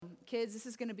kids, this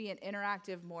is going to be an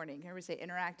interactive morning. Can everybody say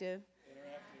interactive?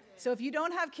 So if you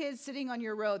don't have kids sitting on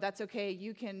your row, that's okay.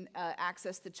 You can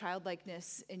access the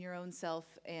childlikeness in your own self.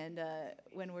 And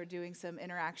when we're doing some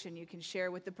interaction, you can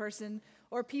share with the person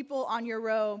or people on your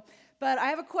row. But I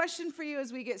have a question for you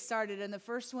as we get started. And the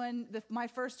first one, my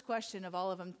first question of all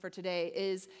of them for today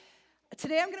is,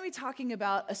 today I'm going to be talking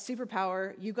about a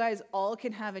superpower you guys all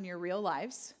can have in your real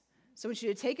lives. So I want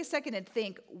you to take a second and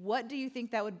think, what do you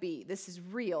think that would be? This is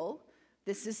real.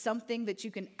 This is something that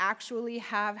you can actually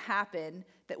have happen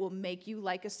that will make you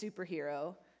like a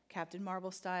superhero, Captain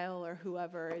Marvel style or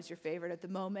whoever is your favorite at the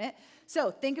moment. So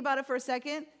think about it for a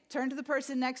second. Turn to the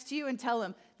person next to you and tell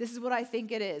them, this is what I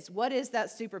think it is. What is that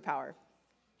superpower?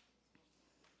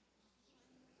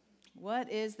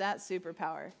 What is that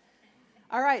superpower?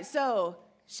 All right, so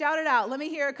shout it out. Let me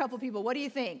hear a couple people. What do you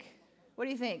think? What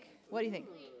do you think? What do you think?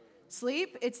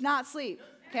 Sleep? It's not sleep,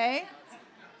 okay?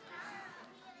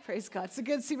 Praise God. It's a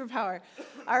good superpower.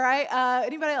 All right.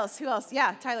 Anybody else? Who else?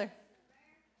 Yeah, Tyler.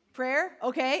 Prayer?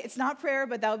 Okay. It's not prayer,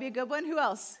 but that would be a good one. Who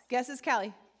else? Guesses,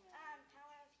 Callie?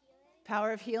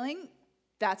 Power of healing.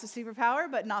 That's a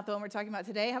superpower, but not the one we're talking about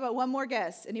today. How about one more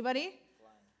guess? Anybody?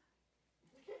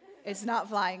 Flying. It's not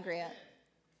flying, Grant.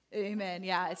 Amen.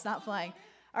 Yeah, it's not flying.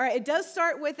 All right. It does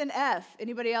start with an F.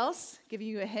 Anybody else? Giving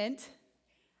you a hint.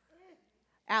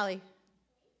 Allie.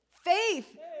 Faith.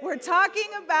 We're talking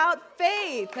about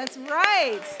faith. That's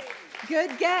right.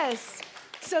 Good guess.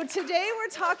 So today we're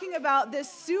talking about this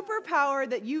superpower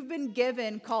that you've been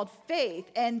given called faith.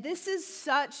 And this is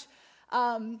such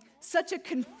a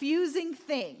confusing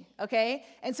thing, okay?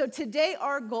 And so today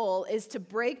our goal is to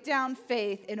break down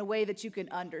faith in a way that you can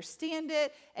understand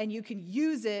it and you can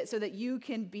use it so that you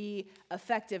can be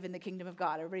effective in the kingdom of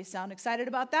God. Everybody sound excited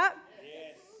about that?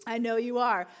 I know you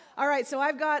are. All right, so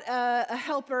I've got a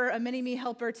helper, a mini-me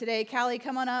helper today. Callie,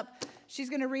 come on up. She's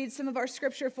going to read some of our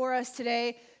scripture for us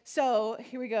today. So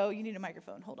here we go. You need a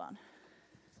microphone. Hold on.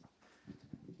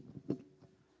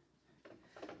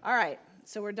 All right,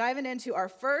 so we're diving into our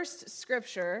first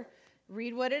scripture.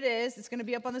 Read what it is. It's going to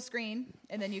be up on the screen,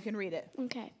 and then you can read it.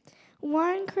 Okay.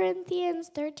 1 Corinthians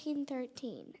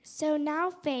 13:13. So now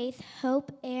faith,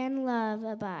 hope, and love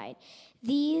abide.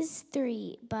 These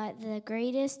three, but the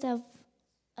greatest of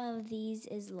these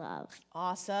is love.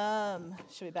 Awesome.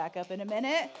 Should we back up in a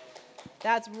minute?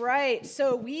 That's right.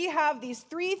 So we have these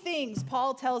three things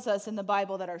Paul tells us in the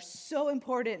Bible that are so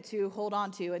important to hold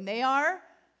on to, and they are?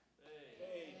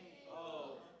 Faith,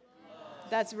 hope, love.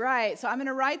 That's right. So I'm going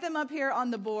to write them up here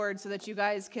on the board so that you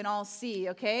guys can all see,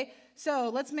 okay?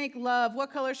 So let's make love.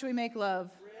 What color should we make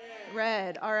love?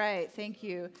 Red. All right. Thank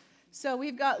you. So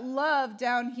we've got love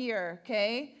down here,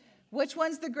 okay? Which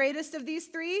one's the greatest of these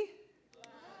three?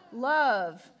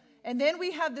 Love. And then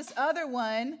we have this other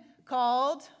one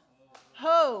called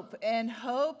hope. And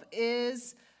hope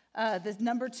is the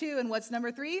number 2. And what's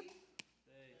number 3?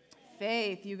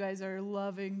 Faith. You guys are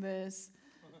loving this.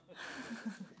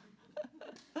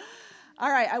 All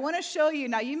right, I want to show you.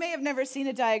 Now, you may have never seen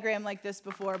a diagram like this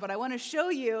before, but I want to show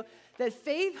you that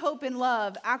faith, hope, and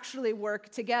love actually work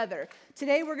together.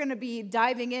 Today, we're going to be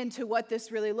diving into what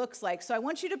this really looks like. So I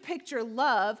want you to picture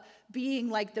love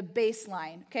being like the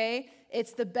baseline, okay?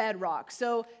 It's the bedrock.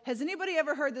 So has anybody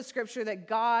ever heard the scripture that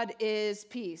God is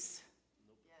peace?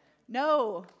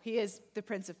 No, he is the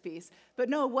Prince of Peace. But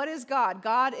no, what is God?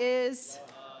 God is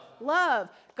love.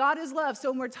 God is love.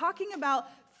 So when we're talking about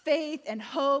faith and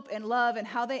hope and love and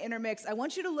how they intermix, I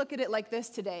want you to look at it like this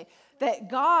today, that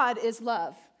God is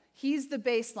love. He's the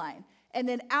baseline. And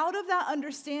then out of that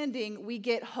understanding, we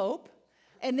get hope.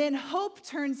 And then hope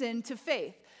turns into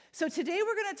faith. So today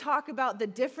we're going to talk about the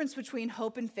difference between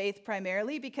hope and faith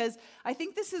primarily, because I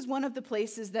think this is one of the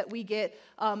places that we get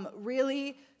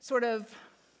really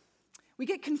we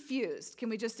get confused. Can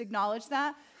we just acknowledge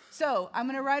that? So I'm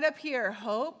going to write up here,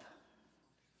 hope.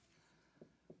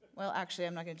 Well, actually,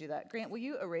 I'm not going to do that. Grant, will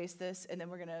you erase this, and then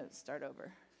we're going to start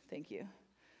over? Thank you.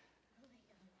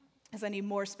 Because I need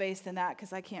more space than that,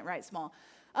 because I can't write small.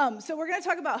 So we're going to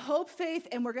talk about hope, faith,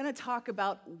 and we're going to talk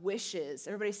about wishes.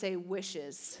 Everybody say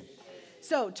wishes.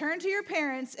 So turn to your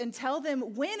parents and tell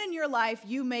them when in your life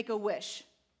you make a wish,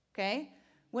 okay?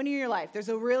 When in your life. There's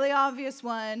a really obvious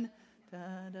one. Da,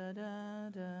 da, da,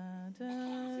 da,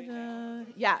 da, da.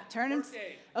 Yeah, turn and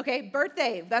okay,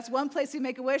 birthday. That's one place we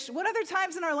make a wish. What other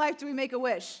times in our life do we make a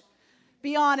wish?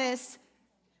 Be honest.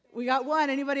 We got one.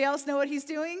 Anybody else know what he's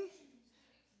doing?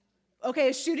 Okay,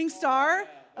 a shooting star.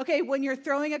 Okay, when you're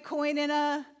throwing a coin in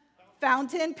a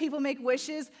Fountain, people make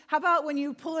wishes. How about when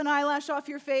you pull an eyelash off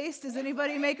your face? Does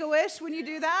anybody make a wish when you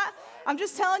do that? I'm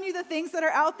just telling you the things that are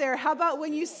out there. How about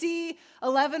when you see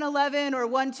 11:11 or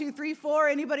 1, 2, 3, 4?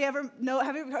 Anybody ever know?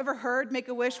 Have you ever heard make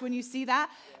a wish when you see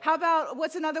that? How about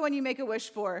what's another one you make a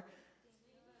wish for?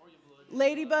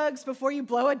 Ladybugs before you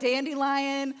blow a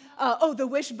dandelion. The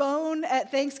wishbone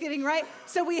at Thanksgiving, right?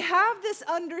 So we have this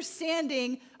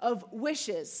understanding of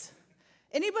wishes.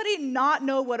 Anybody not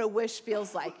know what a wish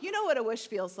feels like? You know what a wish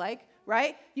feels like,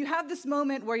 right? You have this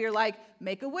moment where you're like,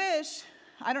 make a wish.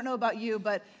 I don't know about you,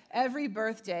 but every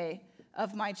birthday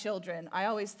of my children, I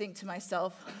always think to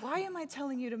myself, why am I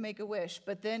telling you to make a wish?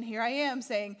 But then here I am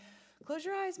saying, close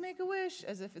your eyes, make a wish,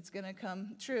 as if it's going to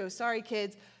come true. Sorry,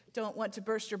 kids, don't want to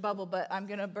burst your bubble, but I'm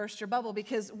going to burst your bubble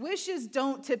because wishes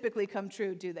don't typically come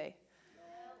true, do they?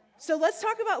 So let's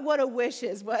talk about what a wish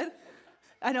is. What?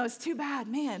 I know, it's too bad,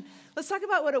 man. Let's talk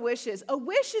about what a wish is. A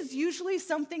wish is usually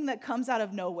something that comes out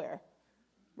of nowhere,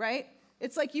 right?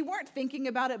 It's like you weren't thinking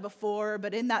about it before,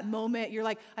 but in that moment, you're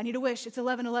like, I need a wish. It's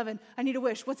 11:11. I need a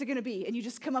wish. What's it going to be? And you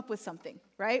just come up with something,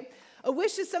 right? A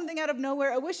wish is something out of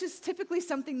nowhere. A wish is typically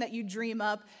something that you dream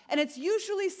up, and it's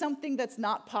usually something that's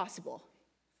not possible.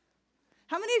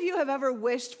 How many of you have ever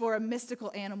wished for a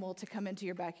mystical animal to come into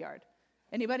your backyard?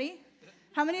 Anybody?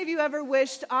 How many of you ever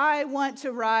wished, I want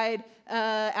to ride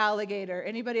an alligator?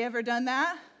 Anybody ever done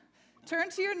that? Turn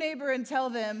to your neighbor and tell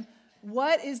them,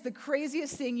 what is the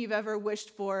craziest thing you've ever wished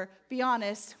for? Be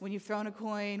honest, when you've thrown a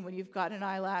coin, when you've got an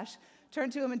eyelash. Turn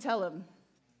to him and tell him.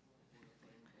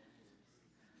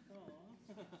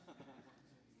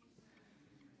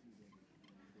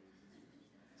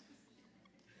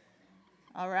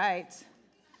 All right.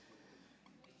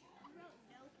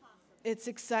 It's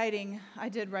exciting. I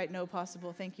did write no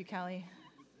possible. Thank you, Callie.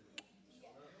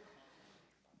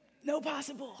 No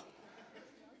possible.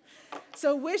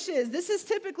 So wishes, this is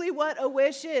typically what a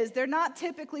wish is. They're not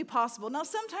typically possible. Now,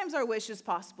 sometimes our wish is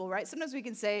possible, right? Sometimes we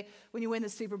can say, when you win the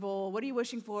Super Bowl, what are you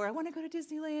wishing for? I want to go to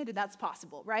Disneyland, and that's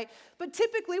possible, right? But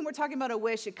typically, when we're talking about a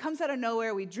wish, it comes out of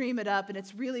nowhere, we dream it up, and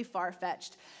it's really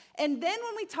far-fetched. And then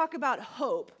when we talk about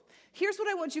hope, here's what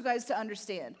I want you guys to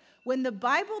understand. When the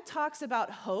Bible talks about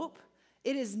hope,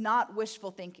 it is not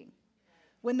wishful thinking.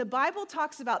 When the Bible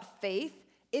talks about faith,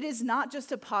 it is not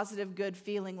just a positive, good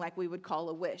feeling like we would call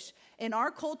a wish. In our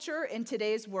culture, in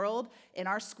today's world, in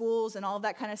our schools and all of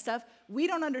that kind of stuff, we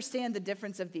don't understand the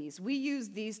difference of these. We use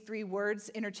these three words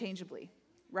interchangeably,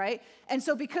 right? And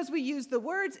so because we use the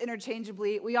words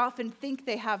interchangeably, we often think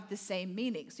they have the same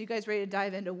meaning. So you guys ready to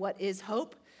dive into what is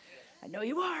hope? I know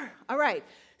you are. All right.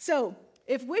 So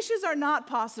if wishes are not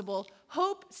possible,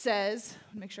 hope says,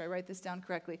 make sure I write this down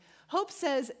correctly. Hope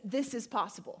says this is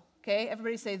possible. Okay,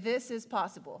 everybody say, this is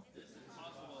possible. This is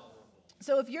possible.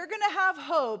 So if you're going to have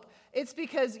hope, it's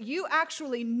because you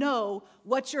actually know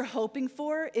what you're hoping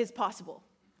for is possible,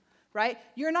 right?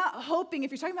 You're not hoping,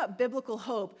 if you're talking about biblical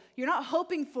hope, you're not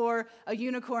hoping for a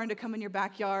unicorn to come in your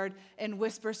backyard and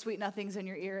whisper sweet nothings in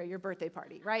your ear at your birthday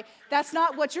party, right? That's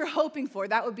not what you're hoping for.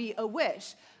 That would be a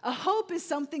wish. A hope is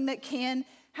something that can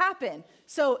happen.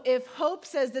 So if hope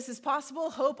says this is possible,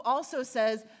 hope also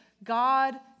says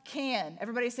God can.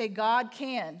 Everybody say, God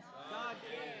can. God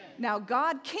can. Now,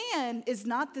 God can is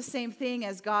not the same thing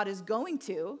as God is going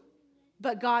to,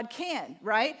 but God can,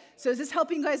 right? So is this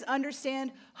helping you guys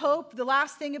understand hope? The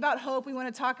last thing about hope we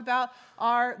want to talk about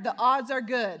are the odds are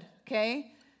good,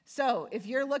 okay? So if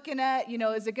you're looking at,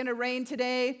 is it going to rain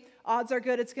today? Odds are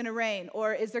good it's going to rain.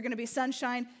 Or is there going to be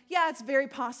sunshine? Yeah, it's very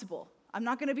possible. I'm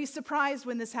not going to be surprised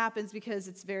when this happens because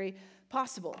it's very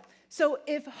possible. So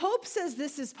if hope says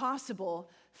this is possible,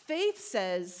 faith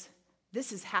says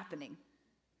this is happening.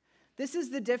 This is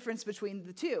the difference between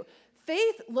the two.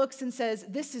 Faith looks and says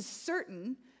this is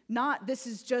certain, not this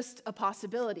is just a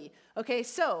possibility. Okay,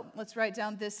 so let's write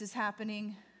down this is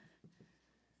happening.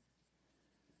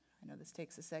 I know this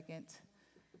takes a second.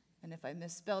 And if I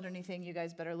misspelled anything, you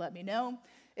guys better let me know.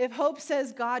 If hope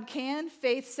says God can,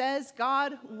 faith says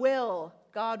God will.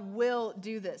 God will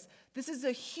do this. This is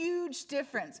a huge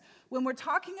difference. When we're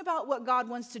talking about what God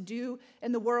wants to do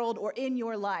in the world or in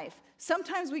your life,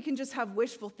 sometimes we can just have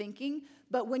wishful thinking,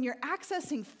 but when you're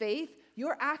accessing faith,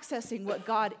 you're accessing what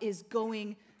God is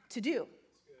going to do.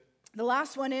 The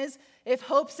last one is, if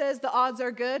hope says the odds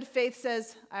are good, faith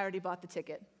says, I already bought the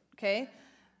ticket, okay?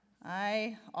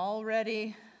 I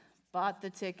already bought the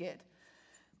ticket.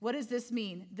 What does this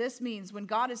mean? This means when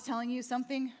God is telling you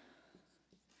something,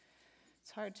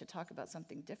 it's hard to talk about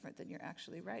something different than you're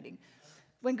actually writing.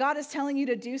 When God is telling you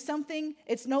to do something,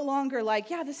 it's no longer like,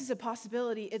 yeah, this is a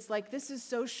possibility. It's like, this is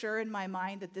so sure in my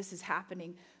mind that this is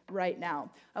happening. right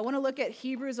now. I want to look at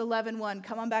Hebrews 11:1.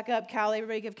 Come on back up, Callie.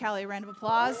 Everybody give Callie a round of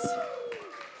applause.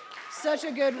 Such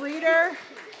a good reader.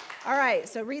 All right,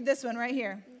 so read this one right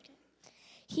here.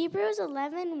 Hebrews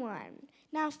 11:1.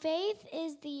 Now faith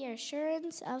is the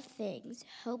assurance of things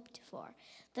hoped for,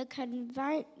 the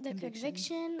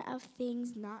conviction of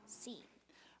things not seen.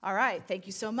 All right, thank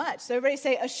you so much. So everybody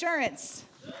say assurance.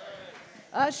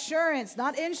 Assurance,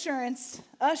 not insurance,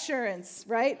 assurance,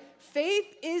 right?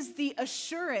 Faith is the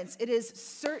assurance. It is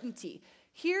certainty.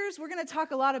 We're going to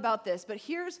talk a lot about this, but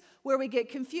here's where we get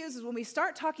confused is when we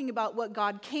start talking about what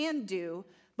God can do,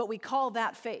 but we call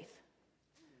that faith.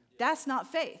 That's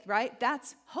not faith, right?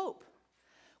 That's hope.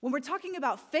 When we're talking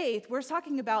about faith, we're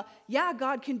talking about, yeah,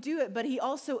 God can do it, but he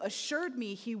also assured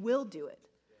me he will do it.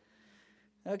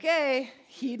 Okay,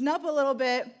 heating up a little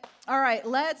bit. All right,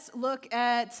 let's look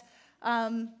at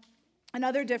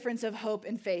another difference of hope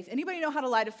and faith. Anybody know how to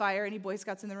light a fire? Any Boy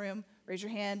Scouts in the room? Raise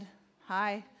your hand.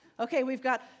 Hi. Okay, we've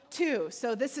got 2,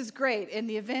 so this is great. In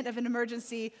the event of an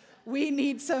emergency, we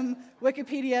need some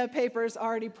Wikipedia papers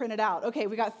already printed out. Okay,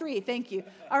 we got 3, thank you.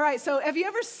 All right, so have you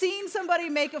ever seen somebody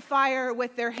make a fire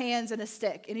with their hands and a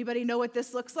stick? Anybody know what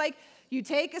this looks like? You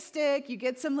take a stick, you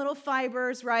get some little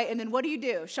fibers, right, and then what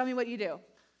do? Show me what you do.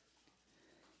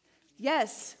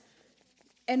 Yes,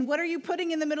 and what are you putting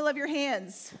in the middle of your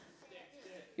hands?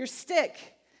 Your stick.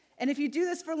 And if you do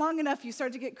this for long enough, you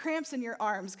start to get cramps in your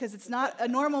arms because it's not a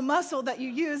normal muscle that you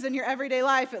use in your everyday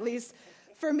life, at least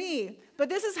for me. But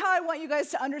this is how I want you guys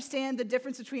to understand the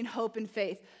difference between hope and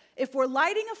faith. If we're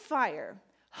lighting a fire,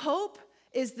 hope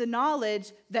is the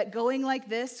knowledge that going like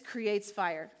this creates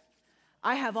fire.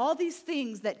 I have all these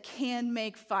things that can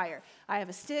make fire. I have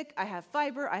a stick, I have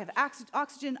fiber, I have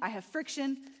oxygen, I have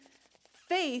friction.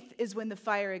 Faith is when the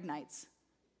fire ignites.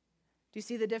 Do you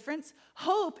see the difference?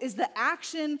 Hope is the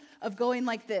action of going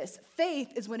like this.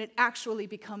 Faith is when it actually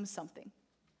becomes something.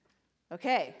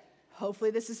 Okay, hopefully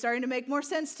this is starting to make more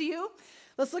sense to you.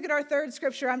 Let's look at our third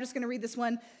scripture. I'm just going to read this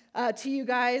one to you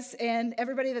guys. And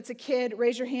everybody that's a kid,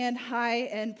 raise your hand high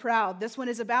and proud. This one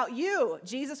is about you.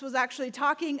 Jesus was actually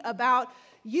talking about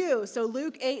you. So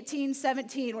Luke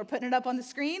 18:17, we're putting it up on the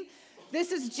screen.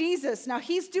 This is Jesus. Now,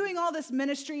 he's doing all this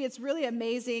ministry. It's really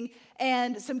amazing.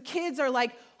 And some kids are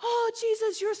like, oh,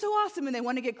 Jesus, you're so awesome. And they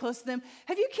want to get close to them.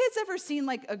 Have you kids ever seen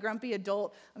like a grumpy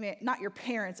adult? I mean, not your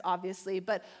parents, obviously,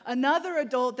 but another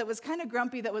adult that was kind of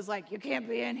grumpy that was like, you can't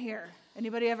be in here.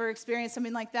 Anybody ever experienced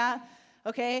something like that?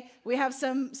 Okay, we have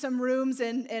some rooms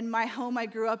in my home I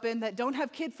grew up in that don't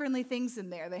have kid-friendly things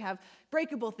in there. They have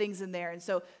breakable things in there. And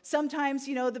so sometimes,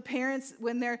 the parents,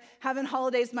 when they're having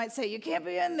holidays, might say, you can't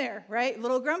be in there, right? A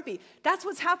little grumpy. That's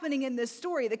what's happening in this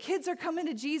story. The kids are coming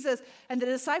to Jesus, and the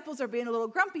disciples are being a little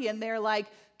grumpy, and they're like,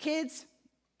 kids,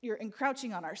 you're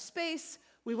encroaching on our space.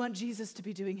 We want Jesus to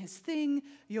be doing his thing.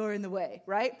 You're in the way,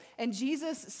 right? And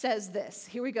Jesus says this.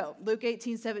 Here we go. Luke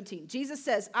 18:17. Jesus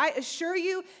says, I assure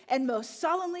you and most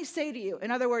solemnly say to you.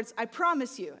 In other words, I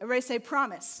promise you. Everybody say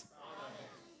promise.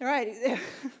 All right.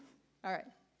 All right.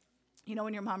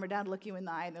 When your mom or dad look you in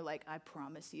the eye and they're like, I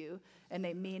promise you, and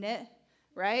they mean it,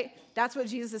 right? That's what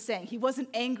Jesus is saying. He wasn't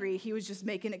angry. He was just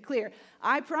making it clear.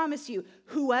 I promise you,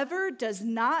 whoever does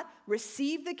not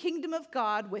receive the kingdom of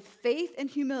God with faith and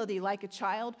humility like a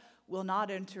child will not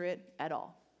enter it at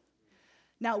all.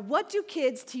 Now, what do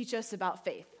kids teach us about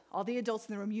faith? All the adults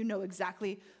in the room, you know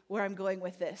exactly where I'm going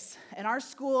with this. In our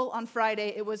school on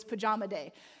Friday, it was pajama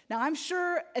day. Now, I'm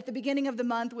sure at the beginning of the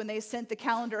month when they sent the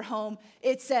calendar home,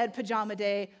 it said pajama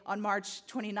day on March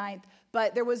 29th,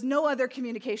 but there was no other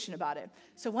communication about it.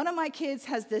 So one of my kids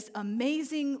has this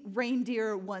amazing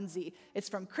reindeer onesie. It's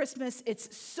from Christmas.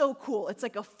 It's so cool. It's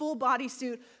like a full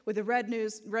bodysuit with a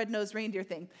red-nosed reindeer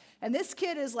thing. And this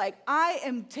kid is like, I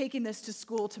am taking this to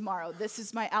school tomorrow. This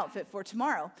is my outfit for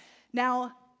tomorrow.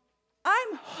 Now,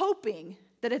 I'm hoping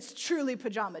that it's truly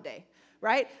pajama day,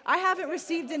 right? I haven't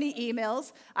received any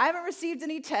emails. I haven't received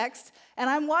any text. And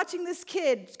I'm watching this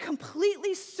kid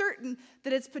completely certain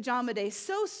that it's pajama day,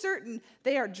 so certain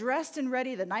they are dressed and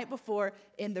ready the night before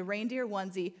in the reindeer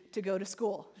onesie to go to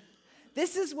school.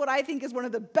 This is what I think is one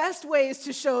of the best ways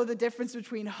to show the difference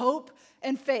between hope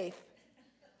and faith.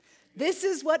 This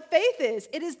is what faith is.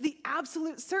 It is the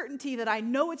absolute certainty that I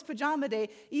know it's pajama day,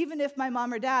 even if my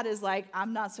mom or dad is like,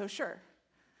 I'm not so sure.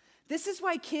 This is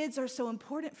why kids are so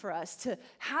important for us to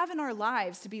have in our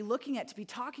lives, to be looking at, to be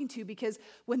talking to, because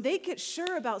when they get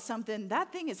sure about something,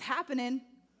 that thing is happening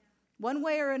one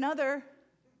way or another,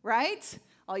 right?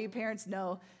 All you parents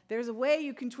know there's a way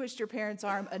you can twist your parent's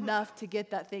arm enough to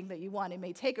get that thing that you want. It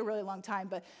may take a really long time,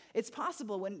 but it's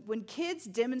possible. When kids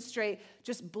demonstrate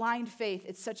just blind faith,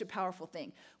 it's such a powerful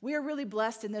thing. We are really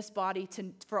blessed in this body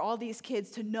for all these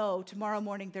kids to know tomorrow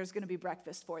morning there's going to be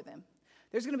breakfast for them.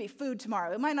 There's going to be food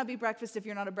tomorrow. It might not be breakfast if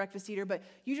you're not a breakfast eater, but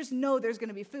you just know there's going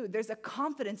to be food. There's a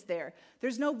confidence there.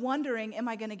 There's no wondering, am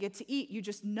I going to get to eat? You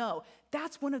just know.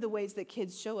 That's one of the ways that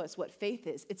kids show us what faith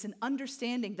is. It's an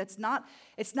understanding it's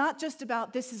not just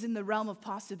about this is in the realm of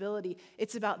possibility.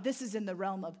 It's about this is in the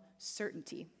realm of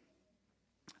certainty.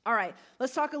 All right,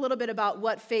 let's talk a little bit about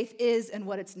what faith is and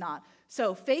what it's not.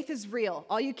 So faith is real.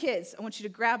 All you kids, I want you to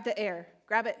grab the air.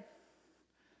 Grab it.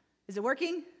 Is it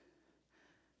working?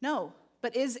 No.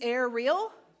 But is air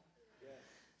real?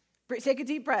 Yes. Take a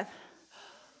deep breath.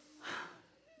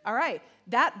 All right.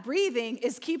 That breathing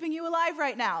is keeping you alive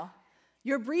right now.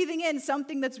 You're breathing in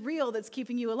something that's real that's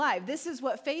keeping you alive. This is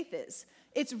what faith is.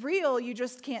 It's real, you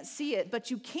just can't see it,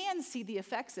 but you can see the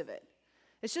effects of it.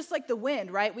 It's just like the wind,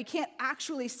 right? We can't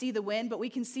actually see the wind, but we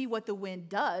can see what the wind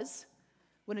does.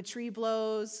 When a tree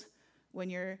blows, when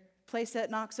your playset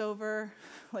knocks over,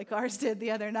 like ours did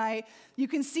the other night. You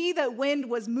can see that wind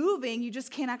was moving, you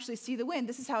just can't actually see the wind.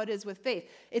 This is how it is with faith.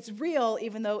 It's real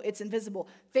even though it's invisible.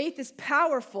 Faith is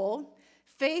powerful.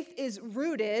 Faith is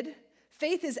rooted.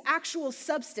 Faith is actual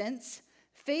substance.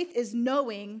 Faith is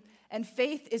knowing. And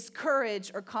faith is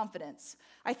courage or confidence.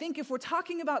 I think if we're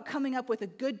talking about coming up with a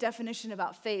good definition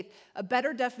about faith, a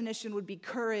better definition would be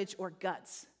courage or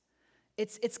guts.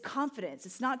 It's confidence.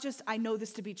 It's not just, I know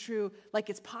this to be true, like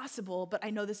it's possible, but I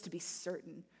know this to be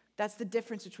certain. That's the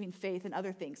difference between faith and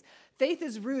other things. Faith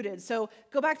is rooted. So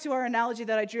go back to our analogy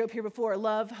that I drew up here before,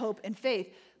 love, hope, and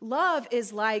faith. Love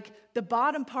is like the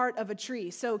bottom part of a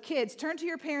tree. So kids, turn to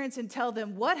your parents and tell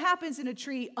them what happens in a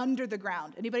tree under the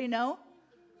ground. Anybody know?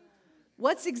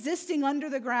 What's existing under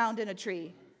the ground in a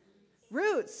tree?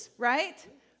 Roots, right?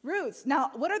 Roots. Now,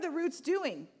 what are the roots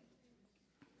doing?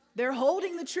 They're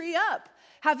holding the tree up.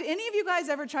 Have any of you guys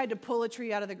ever tried to pull a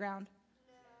tree out of the ground?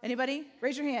 Anybody?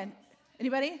 Raise your hand.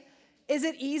 Anybody? Is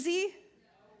it easy?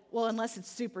 Well, unless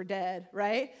it's super dead,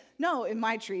 right? No, in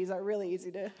my trees are really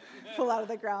easy to pull out of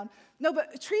the ground. No,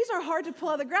 but trees are hard to pull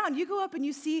out of the ground. You go up and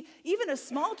you see even a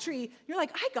small tree, you're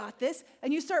like, I got this.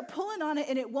 And you start pulling on it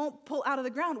and it won't pull out of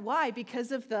the ground. Why?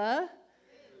 Because of the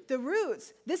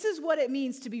roots. This is what it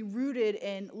means to be rooted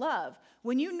in love.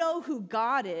 When you know who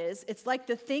God is, it's like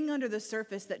the thing under the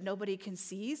surface that nobody can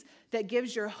see that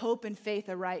gives your hope and faith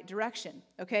a right direction,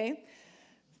 okay?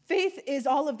 Faith is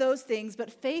all of those things,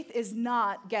 but faith is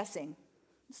not guessing.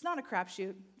 It's not a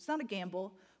crapshoot. It's not a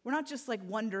gamble. We're not just like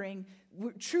wondering.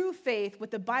 True faith,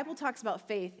 what the Bible talks about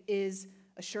faith is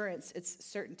assurance. It's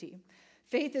certainty.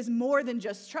 Faith is more than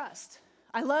just trust.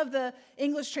 I love the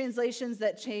English translations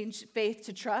that change faith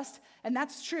to trust, and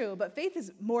that's true, but faith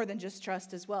is more than just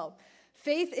trust as well.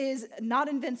 Faith is not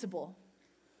invincible.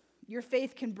 Your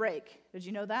faith can break. Did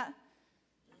you know that?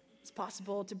 It's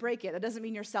possible to break it. That doesn't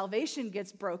mean your salvation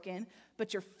gets broken,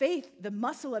 but your faith, the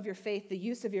muscle of your faith, the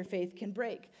use of your faith can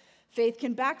break. Faith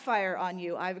can backfire on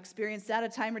you. I've experienced that a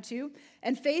time or two.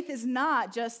 And faith is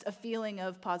not just a feeling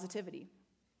of positivity.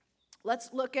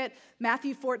 Let's look at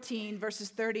Matthew 14, verses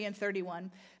 30 and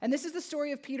 31. And this is the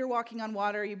story of Peter walking on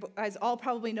water. You guys all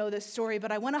probably know this story,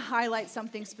 but I want to highlight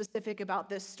something specific about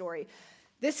this story.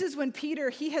 This is when Peter,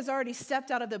 he has already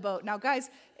stepped out of the boat. Now, guys,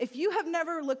 if you have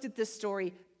never looked at this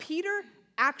story, Peter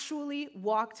actually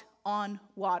walked on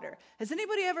water. Has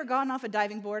anybody ever gone off a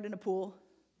diving board in a pool?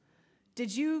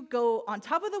 Did you go on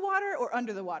top of the water or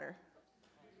under the water?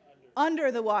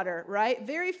 Under the water, right?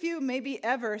 Very few, maybe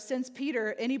ever, since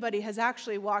Peter, anybody has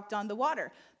actually walked on the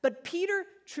water. But Peter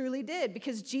truly did,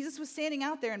 because Jesus was standing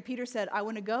out there and Peter said, I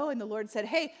want to go. And the Lord said,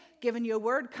 hey, given you a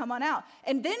word, come on out.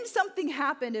 And then something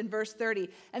happened in verse 30.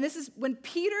 And this is when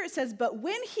Peter says, but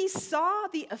when he saw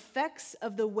the effects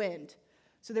of the wind,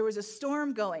 so there was a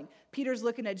storm going. Peter's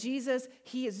looking at Jesus.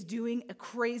 He is doing a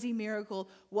crazy miracle,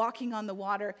 walking on the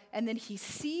water. And then he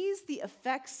sees the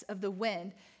effects of the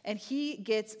wind, and he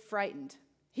gets frightened.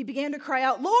 He began to cry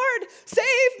out, Lord, save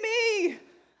me.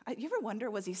 You ever wonder,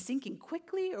 was he sinking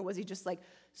quickly, or was he just like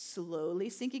slowly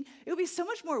sinking? It would be so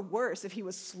much more worse if he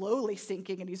was slowly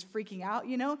sinking and he's freaking out,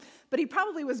 you know? But he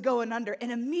probably was going under,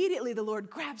 and immediately the Lord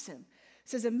grabs him. It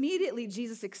says, immediately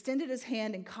Jesus extended his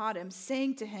hand and caught him,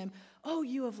 saying to him, oh,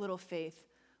 you of little faith,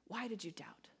 why did you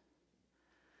doubt?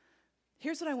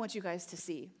 Here's what I want you guys to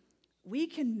see. We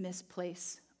can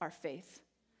misplace our faith.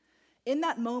 In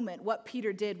that moment, what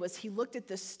Peter did was he looked at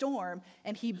the storm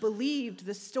and he believed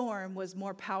the storm was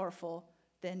more powerful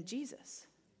than Jesus.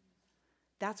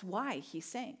 That's why he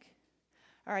sank.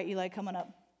 All right, Eli, come on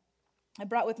up. I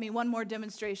brought with me one more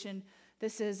demonstration.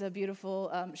 This is a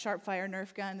beautiful Sharpfire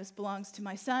Nerf gun. This belongs to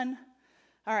my son.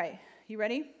 All right, you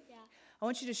ready? Yeah. I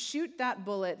want you to shoot that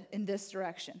bullet in this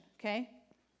direction, okay?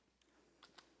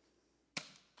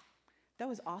 That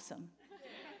was awesome.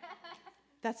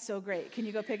 That's so great. Can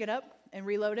you go pick it up and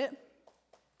reload it?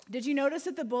 Did you notice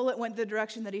that the bullet went the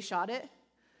direction that he shot it?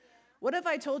 What if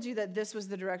I told you that this was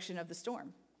the direction of the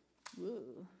storm?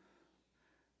 Ooh.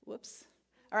 Whoops.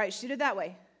 All right, shoot it that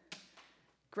way.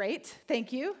 Great,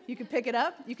 thank you. You can pick it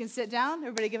up. You can sit down.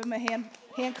 Everybody give him a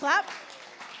hand clap.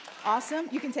 Awesome.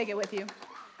 You can take it with you.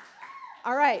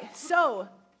 All right, so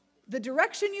the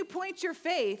direction you point your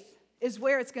faith is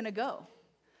where it's going to go.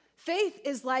 Faith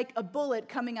is like a bullet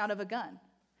coming out of a gun.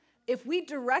 If we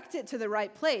direct it to the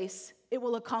right place, it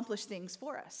will accomplish things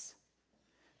for us.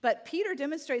 But Peter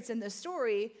demonstrates in this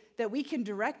story that we can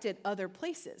direct it other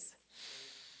places.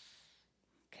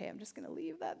 Okay, I'm just going to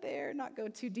leave that there, not go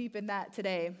too deep in that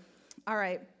today. All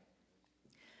right.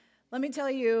 Let me tell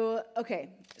you, okay,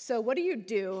 so what do you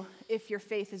do if your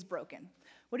faith is broken?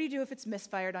 What do you do if it's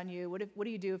misfired on you? What do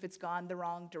you do if it's gone the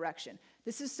wrong direction?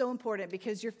 This is so important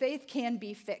because your faith can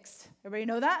be fixed. Everybody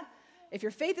know that? If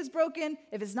your faith is broken,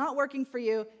 if it's not working for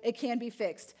you, it can be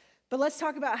fixed. But let's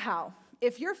talk about how.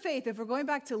 If we're going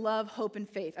back to love, hope, and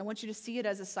faith, I want you to see it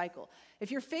as a cycle.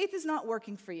 If your faith is not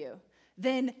working for you,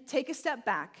 then take a step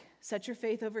back, set your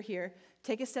faith over here,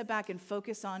 take a step back and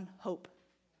focus on hope.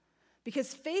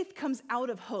 Because faith comes out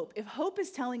of hope. If hope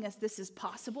is telling us this is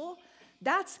possible,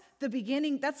 that's the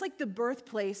beginning, that's like the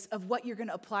birthplace of what you're going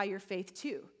to apply your faith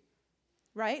to,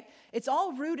 right? It's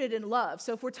all rooted in love.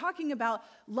 So if we're talking about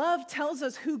love tells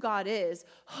us who God is,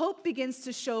 hope begins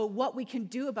to show what we can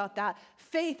do about that.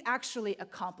 Faith actually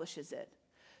accomplishes it.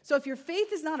 So if your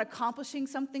faith is not accomplishing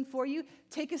something for you,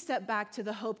 take a step back to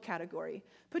the hope category.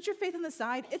 Put your faith on the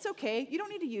side. It's okay. You don't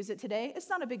need to use it today. It's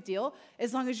not a big deal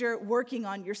as long as you're working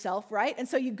on yourself, right? And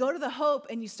so you go to the hope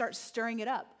and you start stirring it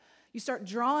up. You start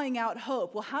drawing out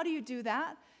hope. Well, how do you do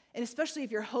that? And especially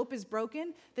if your hope is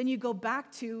broken, then you go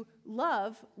back to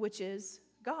love, which is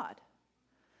God.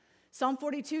 Psalm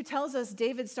 42 tells us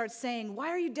David starts saying, "Why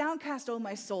are you downcast, O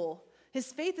my soul?"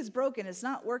 His faith is broken. It's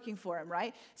not working for him,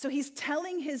 right? So he's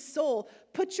telling his soul,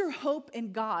 put your hope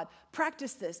in God.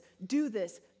 Practice this. Do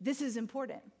this. This is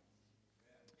important.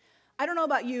 I don't know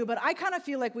about you, but I kind of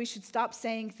feel like we should stop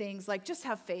saying things like, just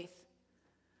have faith.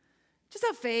 Just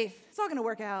have faith. It's all going to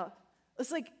work out.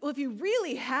 It's like, well, if you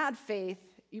really had faith,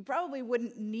 you probably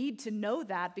wouldn't need to know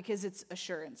that because it's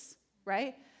assurance,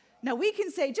 right? Now we can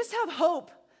say, just have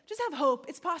hope. Just have hope.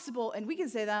 It's possible. And we can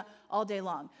say that all day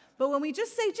long. But when we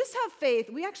just say, just have faith,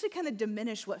 we actually kind of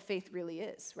diminish what faith really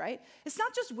is, right? It's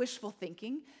not just wishful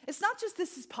thinking. It's not just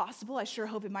this is possible. I sure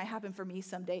hope it might happen for me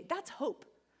someday. That's hope.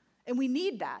 And we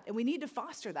need that. And we need to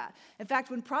foster that. In fact,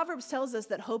 when Proverbs tells us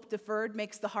that hope deferred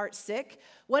makes the heart sick,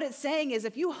 what it's saying is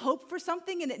if you hope for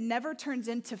something and it never turns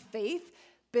into faith,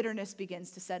 bitterness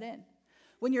begins to set in.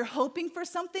 When you're hoping for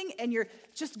something and you're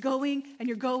just going and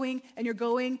you're going and you're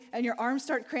going and your arms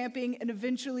start cramping and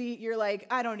eventually you're like,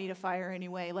 I don't need a fire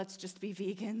anyway. Let's just be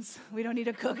vegans. We don't need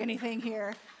to cook anything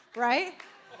here, right?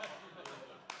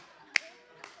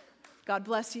 God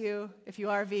bless you if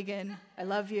you are vegan. I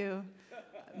love you.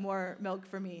 More milk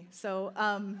for me. So,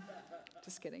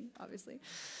 just kidding, obviously.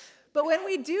 But when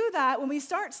we do that, when we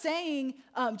start saying,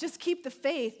 just keep the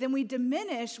faith, then we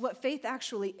diminish what faith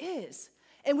actually is.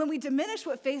 And when we diminish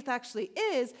what faith actually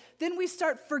is, then we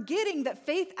start forgetting that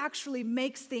faith actually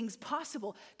makes things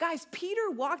possible. Guys, Peter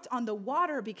walked on the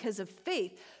water because of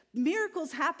faith.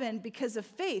 Miracles happened because of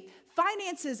faith.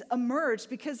 Finances emerged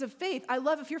because of faith. I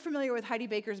love, if you're familiar with Heidi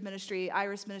Baker's ministry,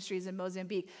 Iris Ministries in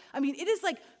Mozambique, I mean, it is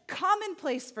like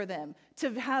commonplace for them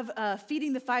to have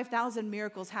feeding the 5,000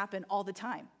 miracles happen all the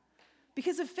time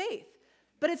because of faith.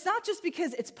 But it's not just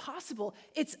because it's possible,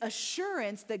 it's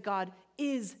assurance that God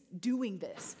is doing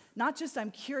this. Not just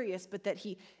I'm curious, but that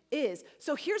he is.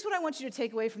 So here's what I want you to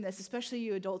take away from this, especially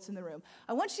you adults in the room.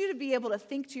 I want you to be able to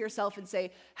think to yourself and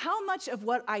say, how much of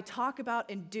what I talk about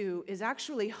and do is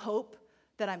actually hope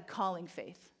that I'm calling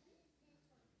faith?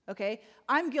 Okay?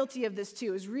 I'm guilty of this too.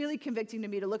 It was really convicting to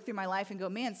me to look through my life and go,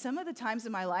 man, some of the times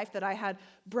in my life that I had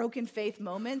broken faith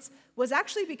moments was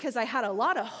actually because I had a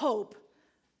lot of hope,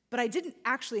 but I didn't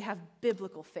actually have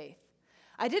biblical faith.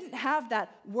 I didn't have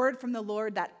that word from the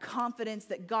Lord, that confidence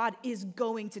that God is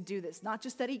going to do this. Not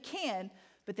just that he can,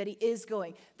 but that he is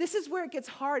going. This is where it gets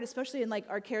hard, especially in like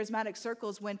our charismatic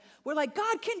circles when we're like,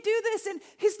 God can do this and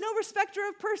he's no respecter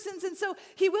of persons and so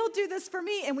he will do this for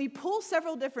me. And we pull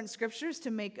several different scriptures to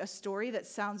make a story that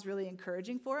sounds really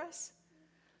encouraging for us.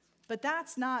 But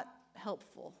that's not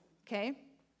helpful, okay?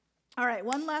 All right,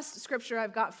 one last scripture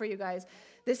I've got for you guys.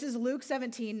 This is Luke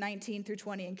 17, 19 through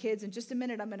 20. And kids, in just a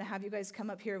minute, I'm going to have you guys come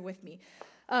up here with me.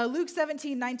 Luke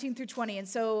 17, 19 through 20. And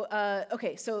so,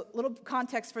 so little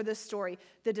context for this story.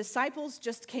 The disciples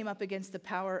just came up against the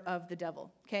power of the devil,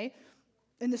 okay?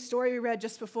 In the story we read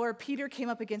just before, Peter came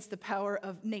up against the power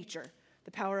of nature,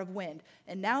 the power of wind.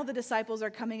 And now the disciples are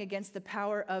coming against the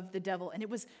power of the devil. And it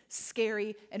was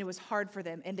scary and it was hard for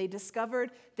them. And they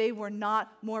discovered they were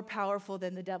not more powerful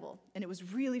than the devil. And it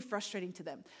was really frustrating to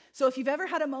them. So if you've ever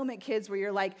had a moment, kids, where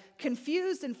you're like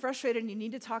confused and frustrated and you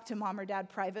need to talk to mom or dad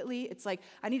privately, it's like,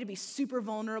 I need to be super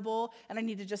vulnerable and I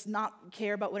need to just not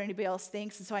care about what anybody else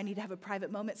thinks. And so I need to have a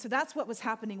private moment. So that's what was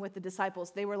happening with the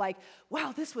disciples. They were like,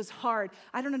 wow, this was hard.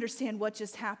 I don't understand what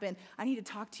just happened. I need to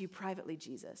talk to you privately,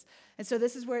 Jesus. And so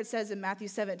this is where it says in Matthew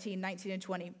 17, 19 and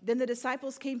 20. Then the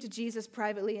disciples came to Jesus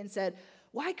privately and said,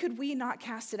 why could we not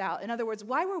cast it out? In other words,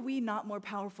 why were we not more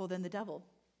powerful than the devil?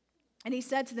 And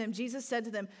Jesus said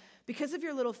to them, because of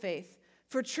your little faith,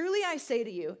 for truly I say to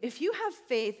you, if you have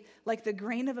faith like the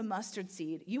grain of a mustard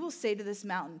seed, you will say to this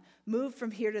mountain, move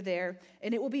from here to there,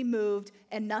 and it will be moved,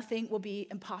 and nothing will be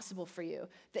impossible for you.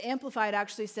 The Amplified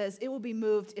actually says it will be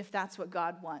moved if that's what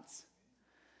God wants.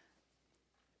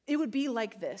 It would be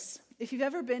like this. If you've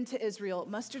ever been to Israel,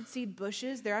 mustard seed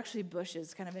bushes, they're actually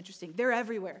bushes, kind of interesting. They're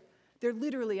everywhere. They're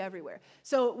literally everywhere.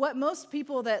 So what most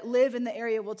people that live in the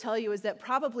area will tell you is that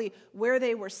probably where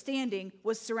they were standing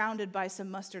was surrounded by some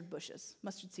mustard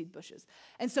seed bushes.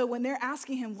 And so when they're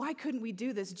asking him, why couldn't we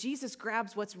do this? Jesus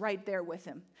grabs what's right there with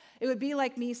him. It would be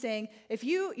like me saying, if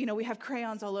we have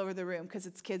crayons all over the room because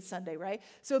it's Kids Sunday, right?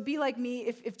 So it'd be like me,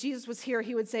 if Jesus was here,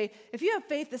 he would say, if you have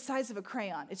faith the size of a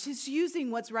crayon, it's just using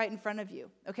what's right in front of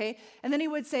you, okay? And then he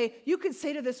would say, you could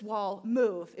say to this wall,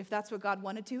 move, if that's what God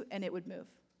wanted to, and it would move.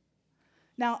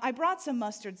 Now, I brought some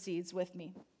mustard seeds with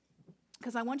me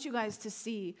because I want you guys to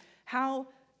see how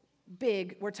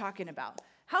big we're talking about.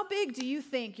 How big do you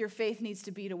think your faith needs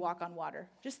to be to walk on water?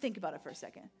 Just think about it for a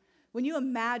second. When you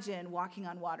imagine walking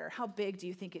on water, how big do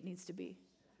you think it needs to be?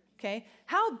 Okay?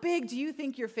 How big do you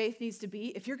think your faith needs to be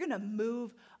if you're going to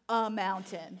move a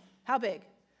mountain? How big?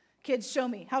 Kids, show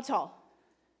me. How tall?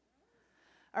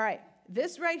 All right.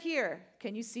 This right here.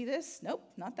 Can you see this? Nope,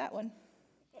 not that one.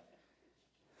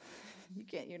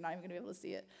 You're not even going to be able to see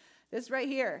it. This right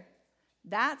here,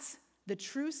 that's the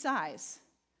true size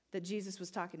that Jesus was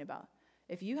talking about.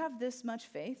 If you have this much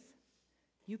faith,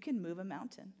 you can move a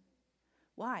mountain.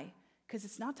 Why? Because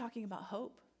it's not talking about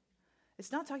hope.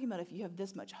 It's not talking about if you have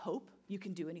this much hope, you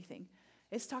can do anything.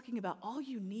 It's talking about all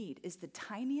you need is the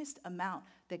tiniest amount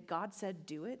that God said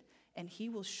do it, and he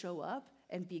will show up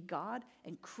and be God,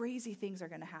 and crazy things are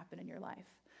going to happen in your life.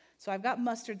 So I've got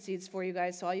mustard seeds for you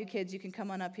guys, so all you kids, you can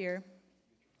come on up here.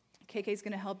 KK's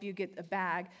going to help you get a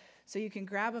bag. So you can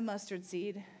grab a mustard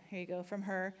seed, here you go, from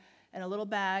her, and a little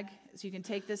bag, so you can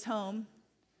take this home.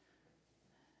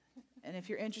 And if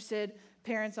you're interested,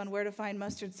 parents, on where to find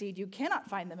mustard seed, you cannot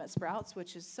find them at Sprouts,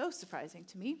 which is so surprising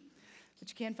to me, but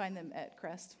you can find them at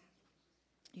Crest.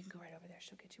 You can go right over there.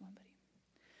 She'll get you one, buddy.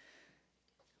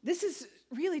 This is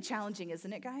really challenging,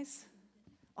 isn't it, guys?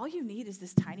 All you need is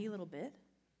this tiny little bit.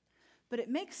 But it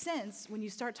makes sense when you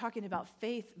start talking about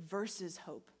faith versus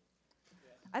hope.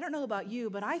 I don't know about you,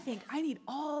 but I think I need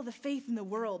all the faith in the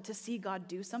world to see God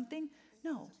do something.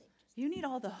 No, you need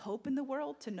all the hope in the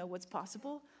world to know what's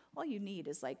possible. All you need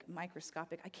is like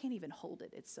microscopic. I can't even hold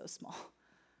it. It's so small.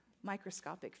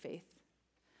 Microscopic faith.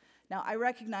 Now, I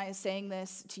recognize saying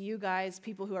this to you guys,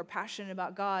 people who are passionate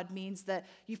about God, means that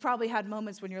you've probably had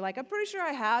moments when you're like, I'm pretty sure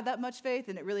I had that much faith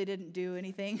and it really didn't do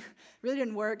anything, really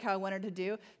didn't work how I wanted to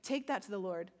do. Take that to the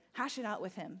Lord. Hash it out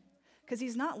with him, because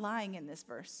he's not lying in this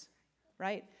verse,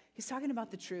 right? He's talking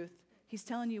about the truth. He's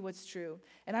telling you what's true.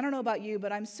 And I don't know about you,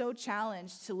 but I'm so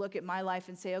challenged to look at my life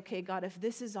and say, okay, God, if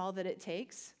this is all that it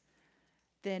takes,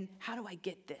 then how do I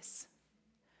get this?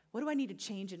 What do I need to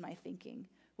change in my thinking?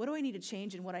 What do I need to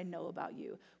change in what I know about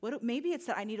you? Maybe it's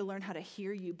that I need to learn how to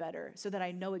hear you better so that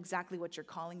I know exactly what you're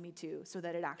calling me to so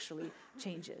that it actually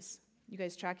changes. You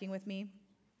guys tracking with me?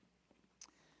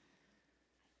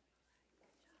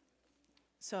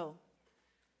 So,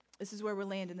 this is where we're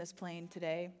landing this plane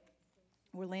today.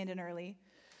 We're landing early.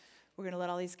 We're going to let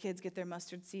all these kids get their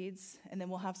mustard seeds, and then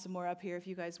we'll have some more up here if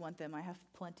you guys want them. I have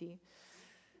plenty.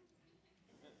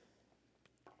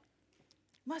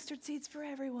 Mustard seeds for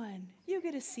everyone. You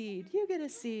get a seed. You get a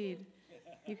seed.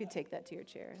 You can take that to your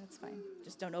chair. That's fine.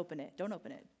 Just don't open it. Don't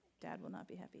open it. Dad will not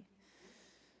be happy.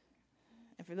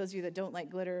 And for those of you that don't like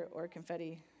glitter or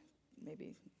confetti,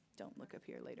 maybe don't look up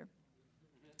here later.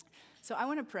 So I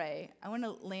want to pray. I want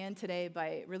to land today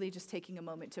by really just taking a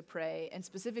moment to pray, and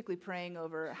specifically praying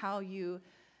over how you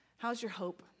How's your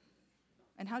hope?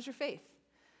 And how's your faith?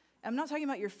 I'm not talking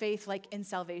about your faith like in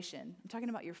salvation. I'm talking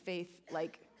about your faith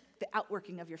like the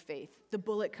outworking of your faith, the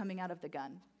bullet coming out of the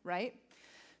gun, right?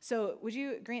 So would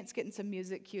you, Grant's getting some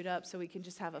music queued up so we can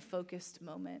just have a focused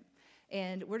moment.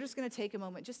 And we're just going to take a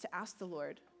moment just to ask the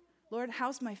Lord, Lord,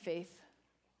 how's my faith?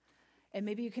 And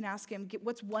maybe you can ask him,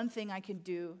 what's one thing I can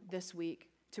do this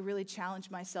week to really challenge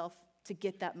myself to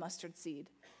get that mustard seed,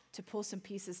 to pull some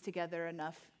pieces together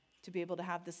enough to be able to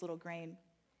have this little grain.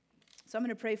 So I'm going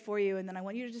to pray for you, and then I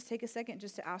want you to just take a second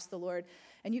just to ask the Lord.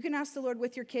 And you can ask the Lord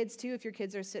with your kids, too, if your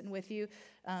kids are sitting with you.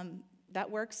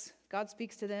 That works. God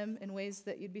speaks to them in ways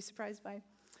that you'd be surprised by.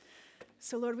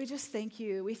 So, Lord, we just thank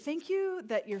you. We thank you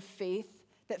that your faith,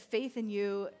 that faith in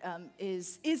you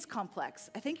is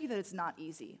complex. I thank you that it's not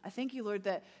easy. I thank you, Lord,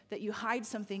 that you hide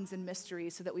some things in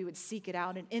mystery so that we would seek it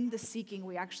out. And in the seeking,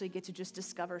 we actually get to just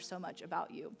discover so much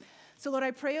about you. So, Lord,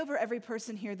 I pray over every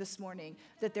person here this morning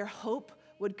that their hope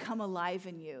would come alive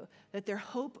in you, that their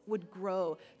hope would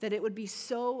grow, that it would be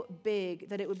so big,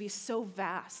 that it would be so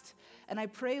vast. And I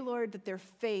pray, Lord, that their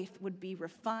faith would be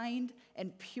refined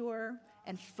and pure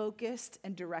and focused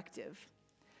and directive.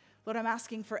 Lord, I'm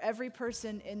asking for every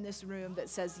person in this room that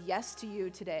says yes to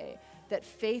you today, that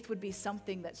faith would be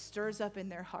something that stirs up in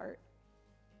their heart,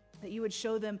 that you would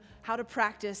show them how to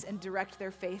practice and direct their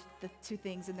faith to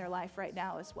things in their life right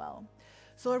now as well.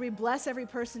 So Lord, we bless every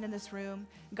person in this room.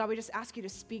 God, we just ask you to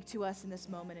speak to us in this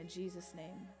moment in Jesus'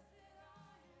 name.